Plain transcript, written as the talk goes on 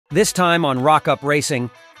This time on Rock Up Racing,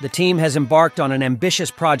 the team has embarked on an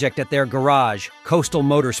ambitious project at their garage, Coastal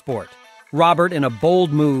Motorsport. Robert, in a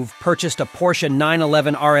bold move, purchased a Porsche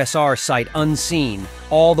 911 RSR sight unseen,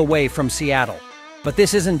 all the way from Seattle. But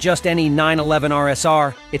this isn't just any 911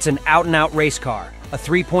 RSR, it's an out-and-out race car, a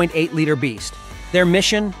 3.8-liter beast. Their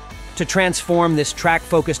mission? To transform this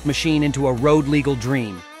track-focused machine into a road-legal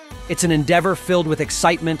dream. It's an endeavor filled with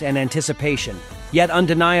excitement and anticipation, yet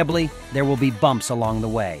undeniably, there will be bumps along the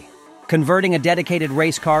way. Converting a dedicated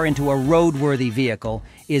race car into a roadworthy vehicle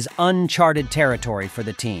is uncharted territory for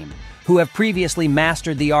the team, who have previously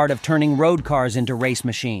mastered the art of turning road cars into race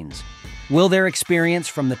machines. Will their experience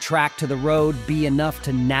from the track to the road be enough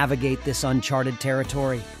to navigate this uncharted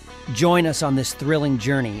territory? Join us on this thrilling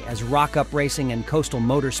journey as Rock Up Racing and Coastal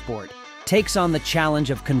Motorsport takes on the challenge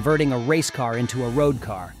of converting a race car into a road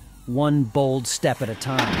car, one bold step at a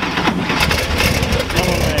time.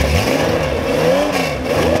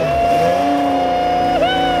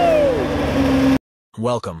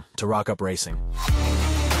 Welcome to Rock Up Racing.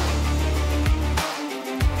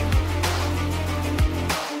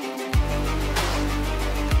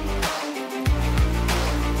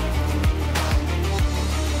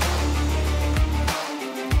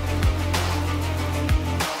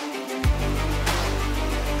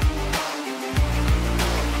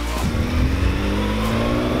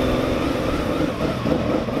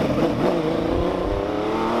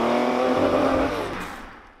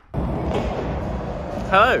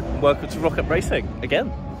 Hello, welcome to Rock Up Racing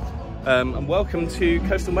again, and welcome to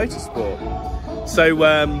Coastal Motorsport. So,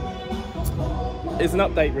 it's an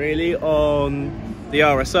update really on the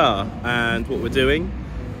RSR and what we're doing.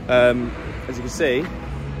 As you can see,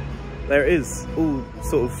 there it is, all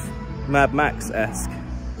sort of Mad Max-esque,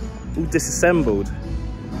 all disassembled.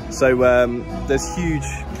 So there's huge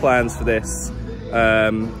plans for this,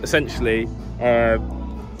 essentially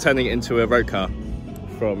turning it into a road car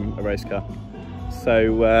from a race car.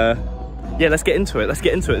 So, yeah, let's get into it. This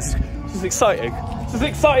is exciting. This is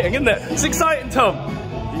exciting, isn't it? It's exciting, Tom.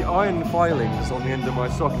 The iron filings on the end of my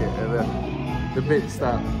socket are the bits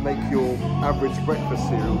that make your average breakfast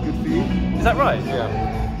cereal good for you. Is that right?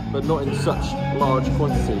 Yeah, but not in such large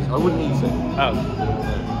quantities. I wouldn't eat it.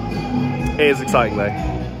 Oh. It is exciting,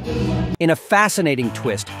 though. In a fascinating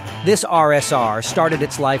twist, this RSR started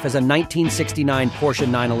its life as a 1969 Porsche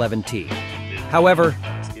 911T. However,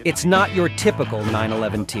 it's not your typical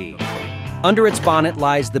 911T. Under its bonnet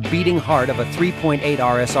lies the beating heart of a 3.8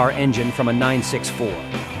 RSR engine from a 964.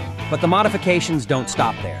 But the modifications don't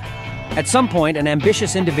stop there. At some point, an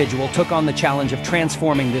ambitious individual took on the challenge of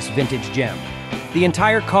transforming this vintage gem. The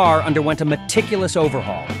entire car underwent a meticulous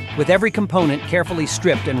overhaul, with every component carefully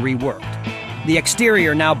stripped and reworked. The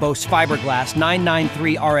exterior now boasts fiberglass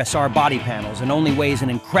 993 RSR body panels and only weighs an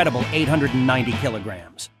incredible 890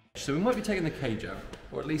 kilograms. So we might be taking the cage out,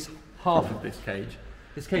 or at least half of this cage.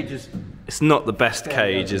 This cage is... It's not the best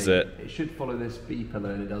cage, is it? It should follow this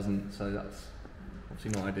B-pillar and it doesn't, so that's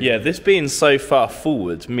obviously not ideal. Yeah, this being so far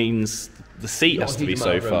forward means the seat has to be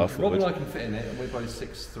so far forward. Rob and I can fit in it, and we're both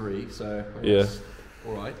 6'3", so yeah,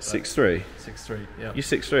 all right. 6'3"? 6'3", yeah. You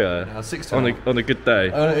 6'3", are you? Yeah, 6'2". On a good day?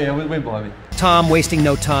 Yeah, win by me. Tom, wasting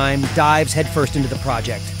no time, dives headfirst into the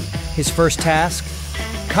project. His first task?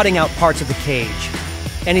 Cutting out parts of the cage.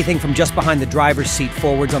 Anything from just behind the driver's seat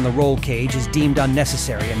forwards on the roll cage is deemed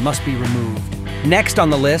unnecessary and must be removed. Next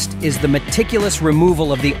on the list is the meticulous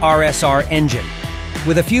removal of the RSR engine.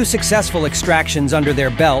 With a few successful extractions under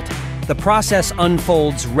their belt, the process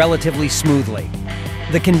unfolds relatively smoothly.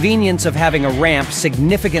 The convenience of having a ramp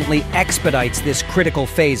significantly expedites this critical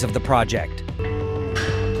phase of the project.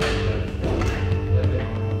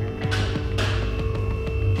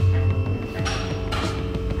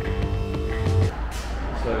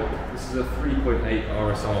 This is a 3.8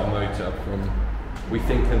 RSR motor from, we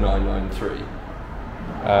think, a 993.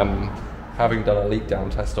 Having done a leak down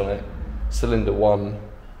test on it, cylinder 1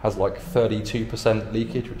 has like 32%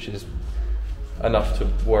 leakage, which is enough to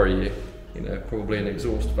worry you. You know, probably an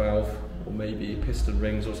exhaust valve or maybe piston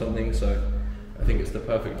rings or something. So I think it's the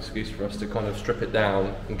perfect excuse for us to kind of strip it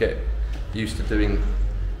down and get used to doing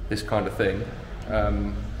this kind of thing.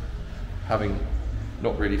 Having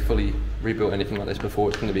not really fully rebuilt anything like this before,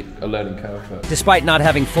 it's going to be a learning curve. But despite not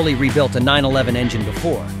having fully rebuilt a 911 engine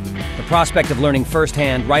before, the prospect of learning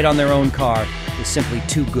firsthand right on their own car is simply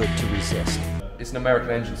too good to resist. It's an American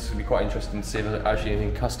engine, so it's going to be quite interesting to see if there's actually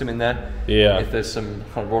anything custom in there. Yeah. If there's some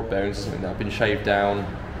kind of rod bearings or something that have been shaved down,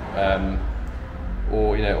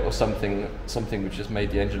 or or something which just made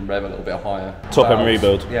the engine rev a little bit higher. Top end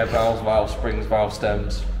rebuild. Yeah, valve springs, valve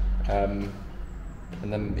stems.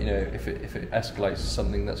 And then if it escalates to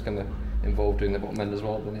something that's going to involved doing the bottom end as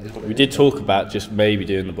well, then it is what it We is. did talk about just maybe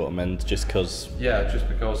doing the bottom end just because. Yeah, just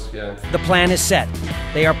because, yeah. The plan is set.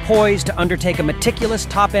 They are poised to undertake a meticulous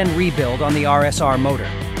top-end rebuild on the RSR motor.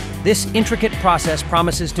 This intricate process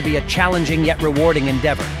promises to be a challenging yet rewarding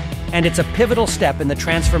endeavor, and it's a pivotal step in the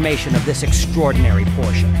transformation of this extraordinary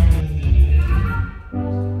Porsche.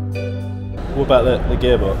 What about the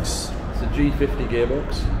gearbox? It's a G50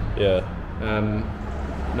 gearbox. Yeah.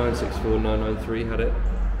 964, 993 had it.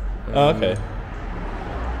 Oh, okay.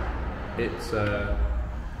 It's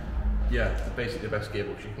basically the best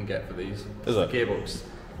gearbox you can get for these. Is it? The gearbox,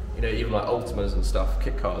 you know, even like Ultimas and stuff,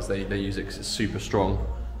 kit cars, they use it because it's super strong.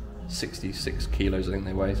 66 kilos I think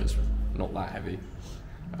they weigh, so it's not that heavy.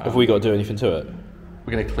 Have we got to do anything to it?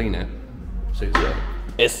 We're going to clean it, so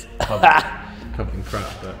it's covered in crap,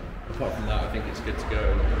 but apart from that I think it's good to go.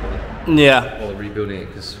 I'm not going to Yeah. bother rebuilding it,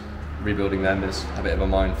 because rebuilding them is a bit of a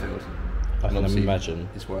minefield. I And can obviously imagine.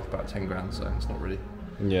 it's worth about 10 grand, so it's not really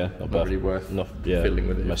Yeah. not really worth fiddling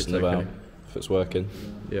with it if messing it's about okay. if it's working.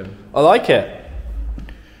 Yeah. I like it.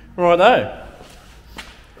 Righto.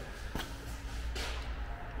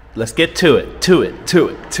 Let's get to it. To it.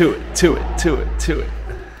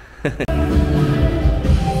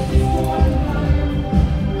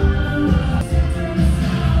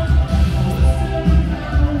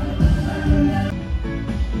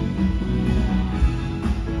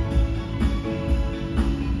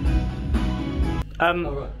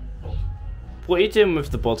 What are you doing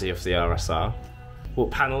with the body of the RSR?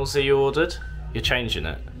 What panels are you ordered? You're changing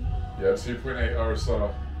it. Yeah, 2.8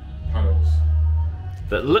 RSR panels.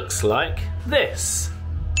 That looks like this.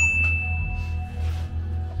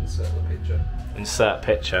 Insert the picture. Insert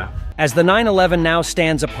picture. As the 911 now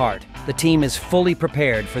stands apart, the team is fully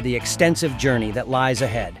prepared for the extensive journey that lies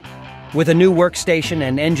ahead. With a new workstation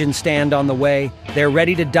and engine stand on the way, they're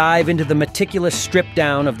ready to dive into the meticulous strip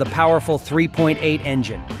down of the powerful 3.8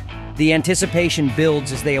 engine. The anticipation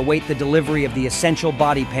builds as they await the delivery of the essential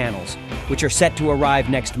body panels, which are set to arrive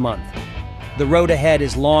next month. The road ahead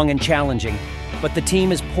is long and challenging, but the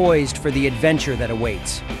team is poised for the adventure that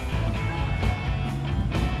awaits.